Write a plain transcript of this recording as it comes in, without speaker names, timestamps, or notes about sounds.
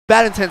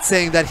Bad Intent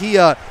saying that he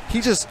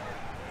just,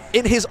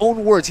 in his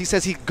own words, he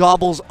says he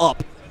gobbles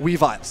up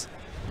Weaviles.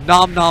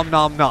 Nom, nom,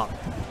 nom, nom.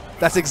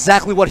 That's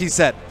exactly what he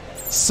said.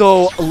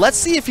 So let's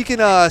see if he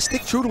can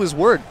stick true to his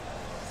word.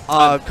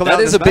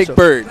 That is a big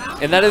bird,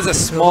 and that is a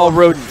small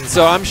rodent,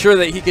 so I'm sure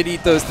that he could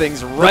eat those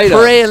things right up.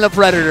 The prey and the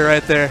predator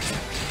right there.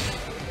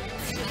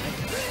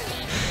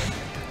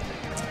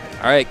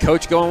 All right,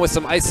 Coach going with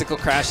some icicle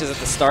crashes at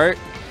the start.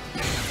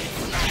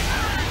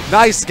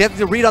 Nice, getting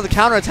the read on the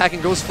counterattack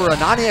and goes for a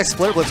non-EX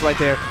flare blitz right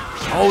there.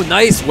 Oh,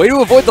 nice. Way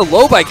to avoid the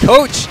low by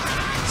Coach.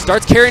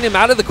 Starts carrying him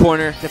out of the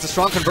corner. Gets a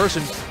strong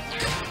conversion.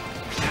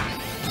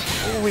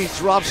 Oh, he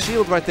drops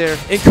shield right there.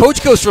 And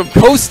Coach goes from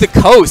coast to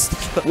coast.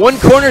 One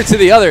corner to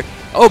the other.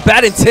 Oh,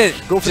 Bad Intent.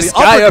 Go for the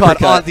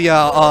uppercut on the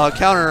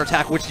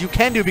counterattack, which you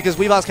can do because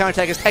Weavile's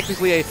counterattack is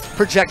technically a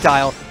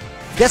projectile.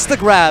 Gets the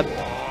grab.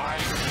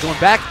 Going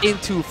back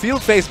into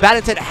field phase. Bad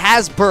Intent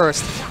has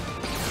burst.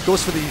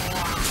 Goes for the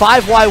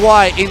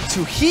 5YY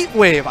into Heat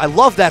Wave. I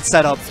love that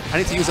setup. I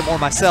need to use it more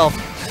myself.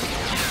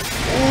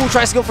 Ooh,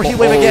 tries to go for Heat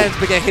Wave again,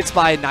 but get hit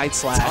by Night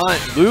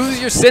Slash.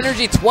 Lose your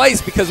synergy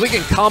twice because we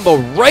can combo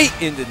right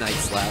into Night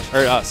Slash.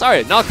 Or,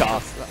 sorry,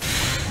 knockoff.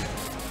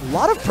 A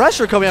lot of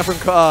pressure coming out from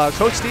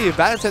Coach Steve.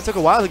 Bad Intent took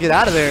a while to get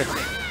out of there.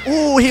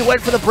 Ooh, he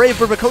went for the Brave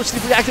Bird, but Coach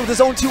Steve reacted with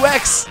his own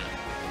 2X.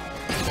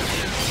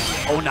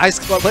 Oh, nice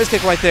blaze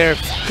kick right there.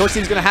 Coach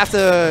Steve's going to have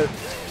to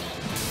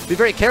be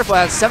very careful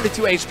at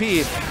 72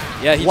 HP.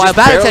 Yeah, he while just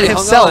Bad Intent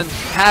himself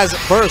has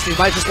burst, he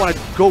might just want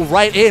to go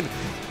right in.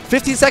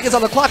 15 seconds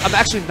on the clock. I'm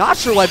actually not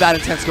sure why Bad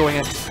Intent's going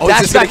in. Oh,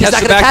 dash back. Is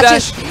that going to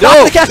catch it?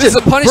 No, this is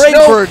a punish.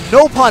 Brave Bird,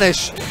 no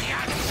punish.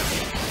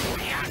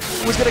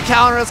 Who's going to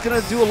counter? That's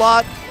going to do a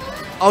lot.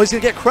 Oh, he's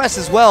going to get Crest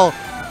as well.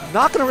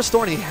 Not going to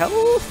restore any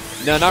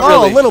health? No, not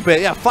really. Oh, a little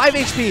bit. Yeah, 5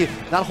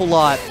 HP. Not a whole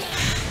lot.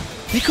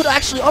 He could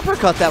actually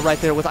uppercut that right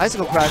there with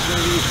Icicle Crash.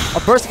 Maybe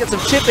a burst to get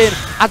some chip in.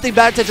 I think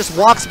Bad Intent just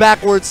walks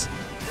backwards.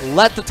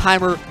 Let the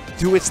timer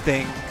do its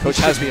thing. Coach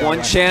has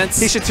one chance.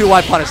 He should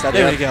 2Y punish that.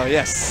 There we go.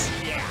 Yes.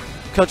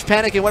 Coach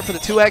panicked and went for the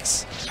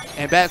 2X,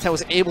 and Bad Intent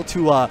was able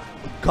to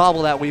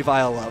gobble that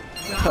Weavile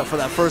up for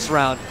that first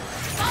round.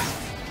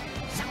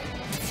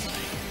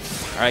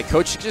 All right,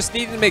 Coach just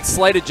needed to make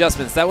slight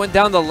adjustments. That went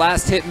down the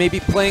last hit, maybe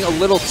playing a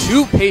little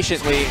too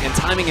patiently and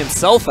timing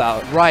himself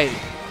out. Right.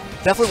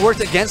 Definitely worked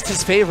against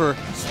his favor.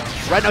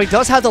 Right now he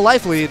does have the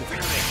life lead,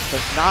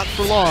 but not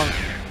for long.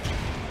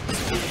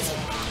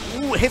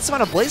 Ooh, hits him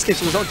on a blaze kick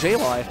to his own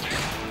JY.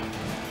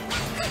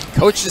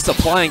 Coach just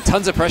applying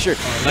tons of pressure.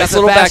 Nice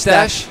little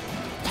backdash.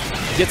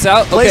 Gets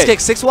out. Blaze kick,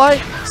 6Y?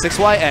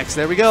 6YX.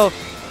 There we go.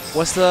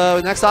 What's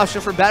the next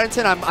option for Bad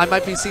Intent? I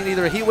might be seeing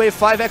either a Heat Wave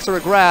 5X or a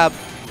grab.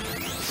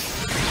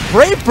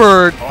 Brave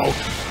Bird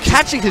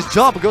catching his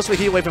jump, but goes for a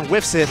Heat Wave and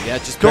whiffs it. Yeah,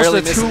 just goes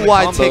barely for the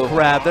 2Y take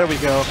grab. There we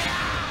go.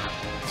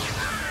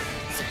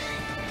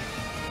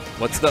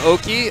 What's the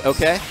Oki?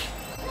 Okay.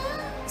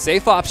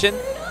 Safe option.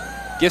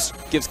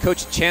 Gives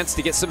Coach a chance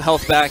to get some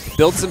health back,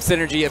 build some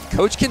synergy. If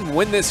Coach can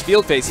win this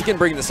field phase, he can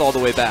bring this all the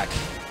way back.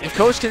 If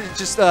Coach can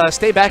just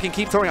stay back and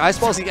keep throwing ice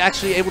balls, he's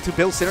actually able to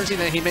build synergy,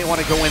 then he may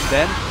want to go in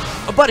then.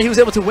 But he was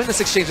able to win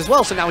this exchange as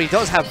well, so now he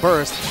does have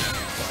burst.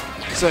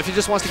 So if he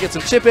just wants to get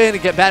some chip in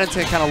and get Bad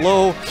Intent kind of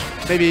low,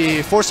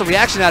 maybe force a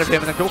reaction out of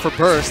him and then go for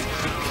burst.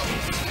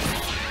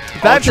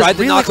 Bad Intent's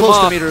really close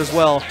to meter as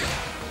well.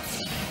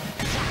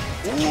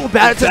 Ooh,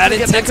 Bad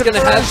Intent's going to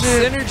have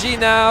synergy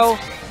now.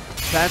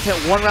 Bad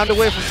Intent 1 round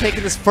away from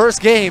taking this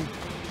first game.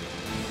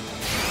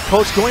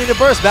 Coach going into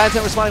burst. Bad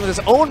Intent responding with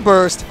his own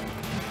burst.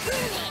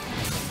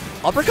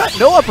 Uppercut?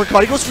 No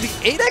uppercut. He goes for the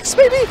 8X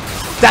maybe?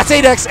 That's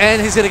 8X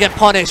and he's going to get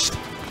punished.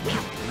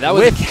 That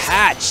was a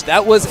catch.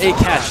 That was a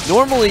catch.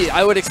 Normally,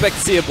 I would expect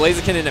to see a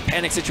Blaziken in a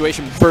panic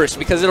situation burst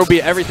because it'll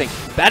be everything.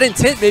 Bad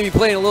Intent may be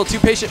playing a little too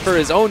patient for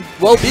his own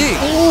well-being.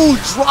 Ooh,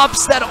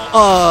 drops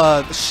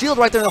that shield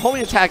right there in the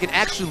homing attack and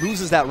actually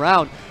loses that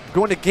round.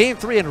 Going to game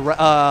 3 and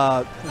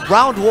round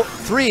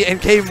 3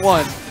 and game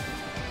 1.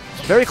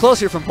 Very close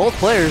here from both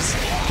players.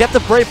 Get the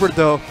Brave Bird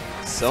though.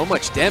 So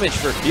much damage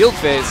for field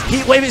phase.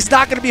 Heat Wave is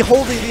not going to be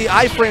holding the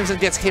iframes and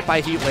gets hit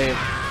by Heat Wave.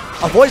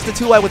 Avoids the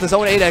 2Y with his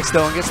own 8X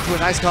though and gets into a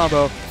nice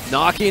combo.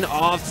 Knocking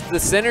off the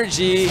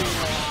synergy.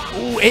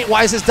 Ooh,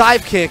 8Y is his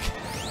dive kick.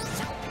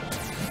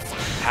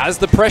 Has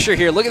the pressure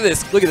here. Look at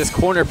this. Look at this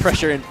corner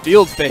pressure in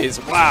field phase.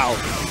 Wow.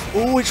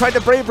 Ooh, he tried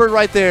to Brave Bird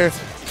right there.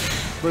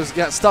 But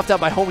got stuffed out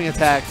by homing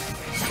attack.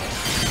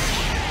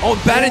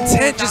 Oh, Bad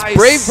Intent just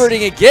Brave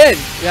Birding again.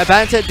 Yeah,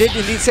 Bad Intent did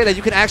indeed say that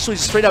you can actually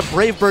straight up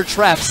Brave Bird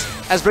traps.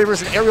 As Brave Bird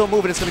is an aerial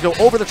move and it's going to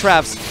go over the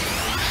traps.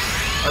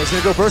 Oh, he's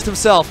going to go burst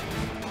himself.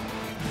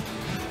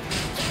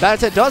 Bad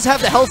Intent does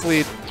have the health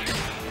lead.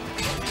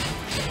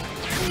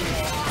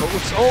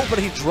 Oh, but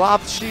he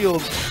dropped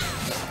shield.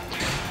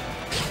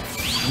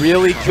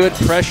 Really good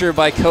pressure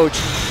by Coach.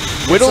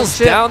 Whittles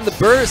down the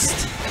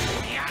burst.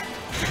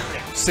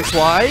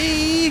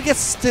 6Y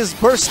gets his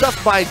burst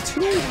stuffed by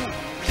 2.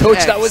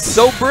 Coach, that was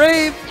so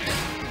brave.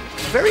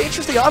 Very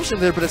interesting option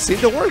there, but it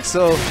seemed to work,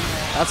 so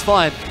that's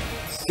fine.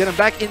 Get him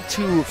back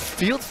into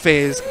field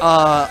phase.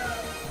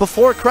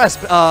 before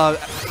Crest.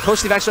 Coach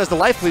Steve actually has the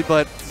life lead,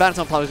 but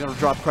Badinton probably going to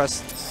drop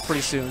Crest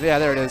pretty soon. Yeah,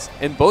 there it is.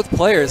 And both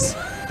players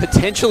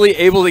potentially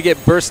able to get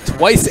burst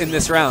twice in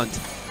this round.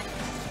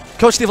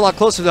 Coach Steve a lot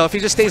closer, though. If he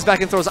just stays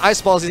back and throws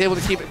ice balls, he's able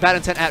to keep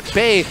Badinton at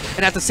bay,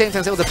 and at the same time,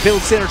 he's able to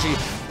build synergy.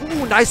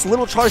 Ooh, nice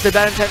little charge that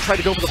Badinton tried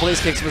to go for the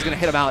Blaze Kick, so he was going to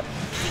hit him out.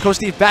 Coach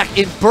Steve back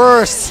in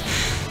bursts.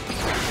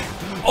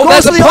 Oh,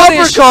 that's a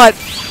punish. Uppercut.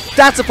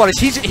 That's a punish.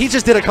 He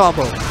just did a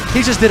combo.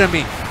 He just did a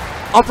me.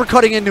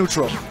 Uppercutting in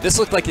neutral. This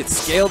looked like it's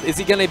scaled. Is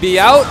he going to be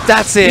out?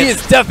 That's it. He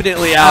is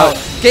definitely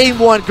out. Game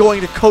 1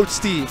 going to Coach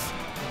Steve.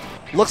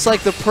 Looks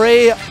like the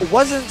Prey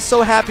wasn't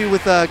so happy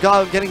with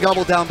getting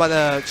gobbled down by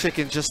the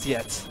chicken just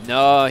yet.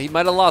 No, he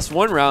might have lost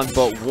one round,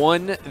 but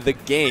won the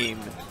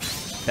game.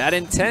 That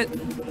intent.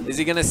 Is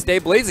he going to stay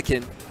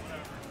Blaziken?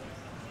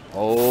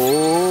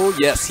 Oh,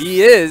 yes,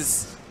 he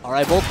is. All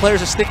right, both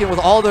players are sticking with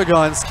all their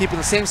guns, keeping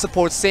the same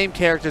support, same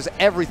characters,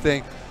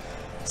 everything.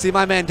 See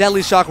my man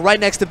Deadly Shock right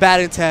next to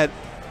Bad Intent,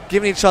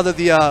 giving each other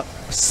the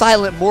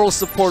silent moral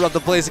support of the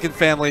Blaziken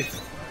family.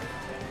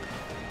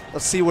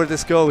 Let's see where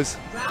this goes.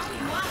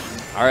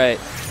 All right,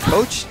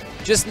 Coach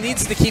just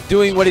needs to keep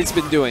doing what he's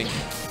been doing.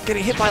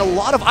 Getting hit by a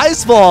lot of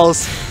ice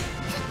balls.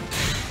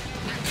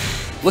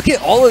 Look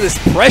at all of this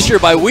pressure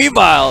by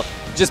Weavile.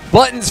 Just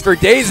buttons for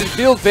days in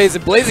field phase,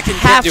 and Blaziken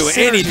can't do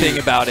anything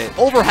about it.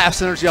 Over half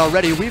synergy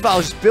already. Weavile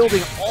is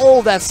building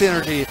all that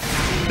synergy.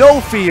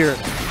 No fear.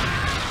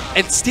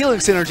 And stealing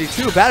synergy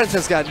too.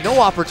 Badinton's got no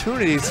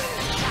opportunities.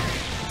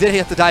 Did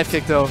hit the dive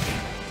kick though.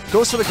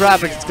 Goes for the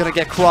grab, but it's going to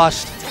get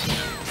crushed.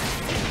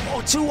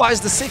 Oh,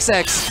 2Ys the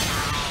 6X.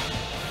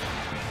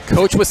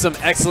 Coach with some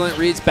excellent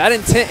reads. Bad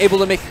Intent able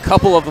to make a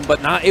couple of them,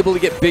 but not able to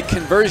get big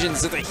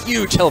conversions. It's a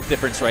huge health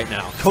difference right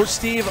now. Coach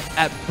Steve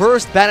at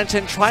burst. Bad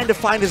Intent trying to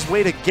find his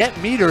way to get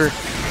meter.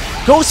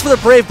 Goes for the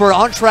Brave Bird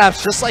on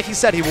traps, just like he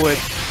said he would.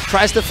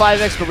 Tries to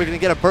 5X, but we're going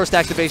to get a burst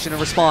activation in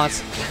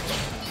response.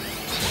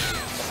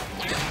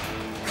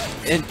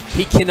 And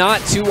he cannot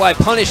 2Y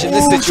punish in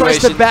this situation. Tries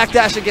to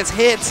backdash and gets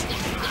hit.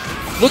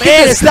 Look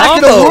at this is that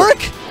combo. going to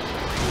work?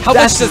 How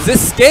much does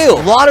this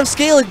scale? A lot of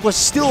scaling, but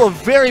still a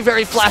very,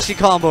 very flashy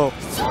combo.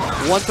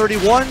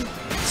 131 to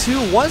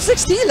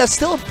 116. That's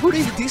still a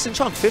pretty decent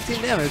chunk.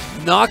 15 damage.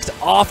 Knocked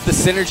off the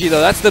synergy,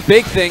 though. That's the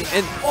big thing.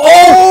 And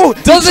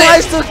does he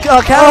tries to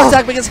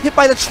counterattack, but gets hit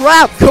by the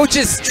trap.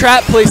 Coach's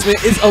trap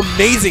placement is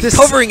amazing,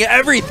 covering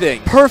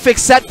everything. Perfect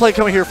set play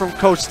coming here from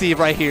Coach Steve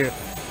right here.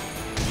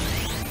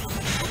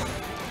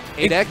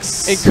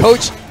 8X. And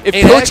Coach, if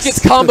 8X. Coach gets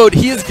comboed,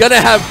 he is going to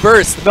have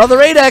burst. Another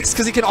 8X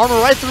because he can armor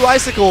right through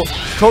Icicle.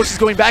 Coach is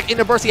going back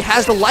into burst. He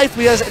has the life.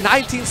 He has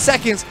 19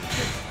 seconds.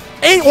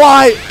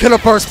 8Y gonna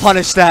burst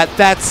punish that.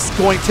 That's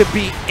going to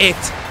be it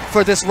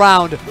for this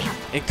round.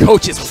 And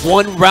Coach is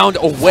one round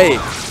away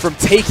from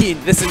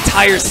taking this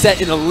entire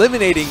set and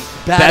eliminating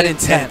Bad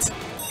Intent.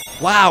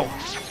 Wow.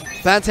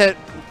 Bad Intent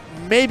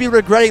may be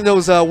regretting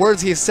those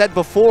words he said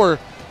before.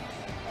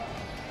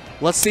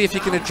 Let's see if he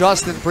can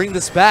adjust and bring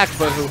this back,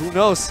 but who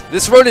knows?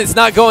 This rodent's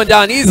not going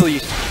down easily.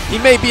 He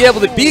may be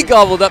able to be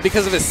gobbled up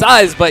because of his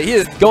size, but he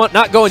is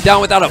not going down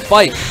without a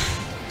fight.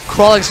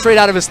 Crawling straight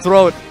out of his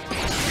throat.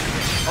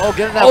 Oh,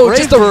 getting that Brave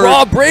just Bird. A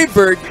raw Brave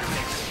Bird.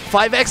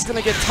 5X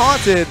gonna get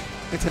taunted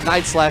into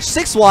Night Slash.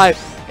 6Y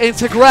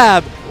into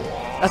grab.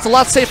 That's a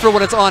lot safer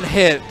when it's on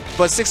hit,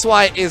 but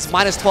 6Y is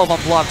 -12 on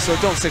block, so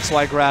don't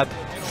 6Y grab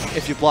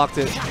if you blocked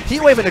it.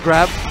 Heat Wave into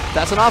grab.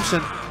 That's an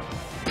option.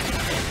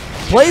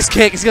 Blaze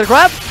Kick, is he gonna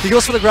grab? He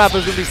goes for the grab, but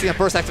it's gonna be seeing a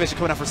burst activation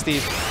coming out for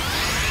Steve.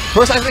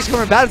 Burst activation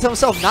coming back to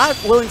himself, not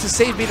willing to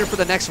save meter for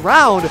the next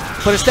round,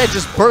 but instead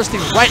just bursting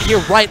right here,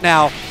 right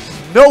now.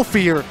 No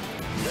fear.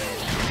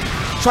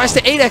 Tries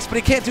to 8X, but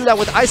he can't do that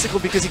with Icicle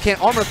because he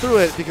can't armor through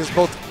it because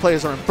both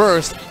players are in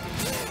burst.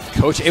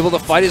 Coach able to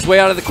fight his way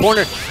out of the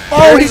corner.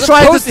 Oh, he's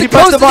trying to push the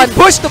button.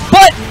 Push the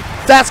button.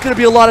 That's gonna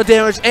be a lot of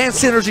damage and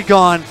synergy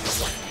gone.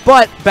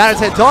 But Bad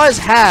Intent does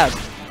have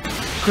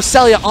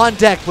Cresselia on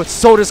deck, but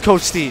so does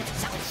Coach Steve.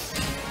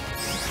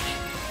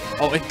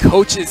 Oh, and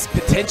Coach is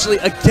potentially,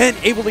 again,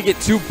 able to get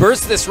 2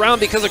 bursts this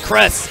round because of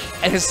Crest.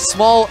 And his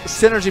small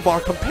synergy bar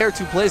compared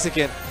to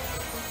Blaziken.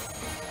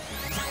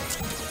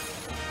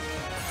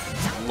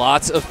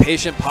 Lots of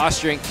patient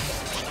posturing.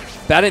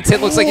 Bad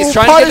Intent looks like he's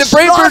trying to get the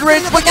Brave Bird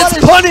range, but gets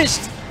punished.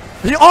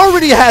 He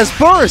already has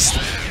burst.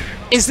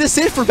 Is this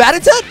it for Bad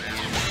Intent?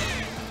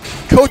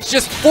 Coach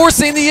just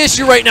forcing the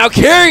issue right now,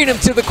 carrying him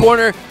to the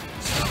corner.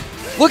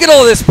 Look at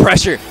all this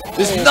pressure.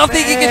 There's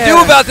nothing he can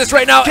do about this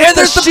right now. And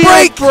there's the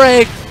break.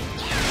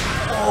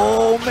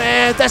 Oh,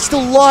 man. That's still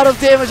a lot of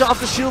damage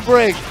off the shield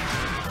break.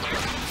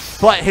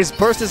 But his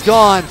burst is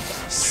gone.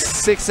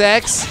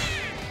 6X.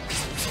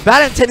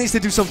 Bad Intent needs to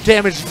do some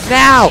damage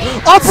now.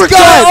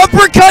 Uppercut!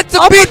 Uppercut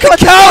to beat the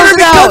counter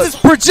because it's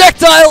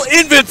projectile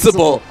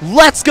invincible.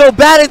 Let's go,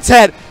 Bad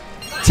Intent.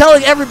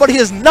 Telling everybody he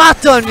is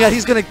not done yet.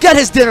 He's going to get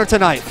his dinner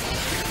tonight.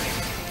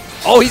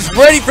 Oh, he's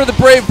ready for the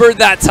Brave Bird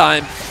that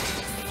time.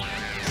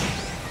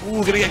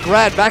 Ooh, gonna get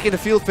grabbed back into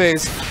field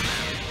phase.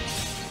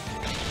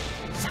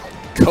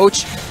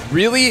 Coach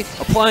really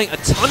applying a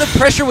ton of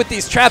pressure with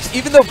these traps,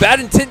 even though Bad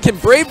Intent can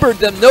Brave Bird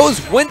them, knows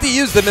when to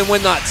use them and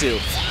when not to.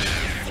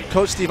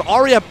 Coach Steve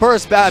already at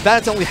burst. Bad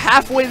Intent only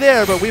halfway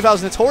there, but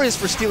Weavile's notorious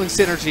for stealing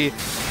synergy.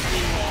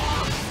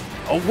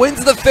 A wind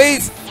to the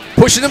face,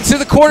 pushing him to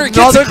the corner.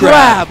 Another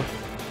grab.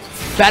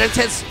 Bad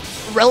Intent's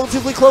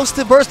relatively close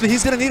to burst, but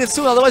he's going to need it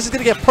soon, otherwise he's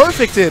going to get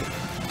perfected.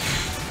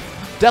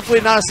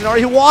 Definitely not a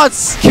scenario he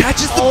wants.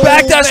 Catches the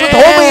backdash with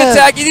homing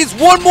attack. He needs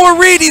one more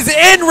read. He's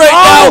in right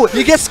now.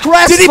 He gets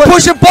crest. Did he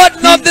push a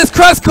button on this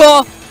crest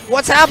call?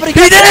 What's happening? He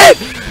did it!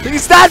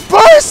 He's that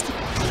burst.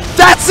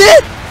 That's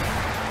it.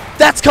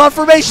 That's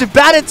confirmation.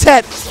 Bad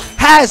Intent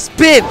has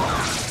been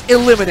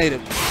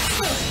eliminated.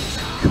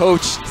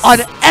 Coach An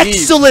Steve.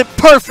 excellent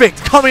perfect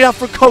coming out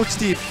from Coach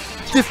Steve.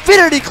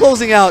 Definity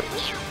closing out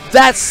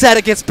that set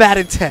against Bad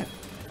Intent.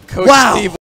 Coach wow. Steve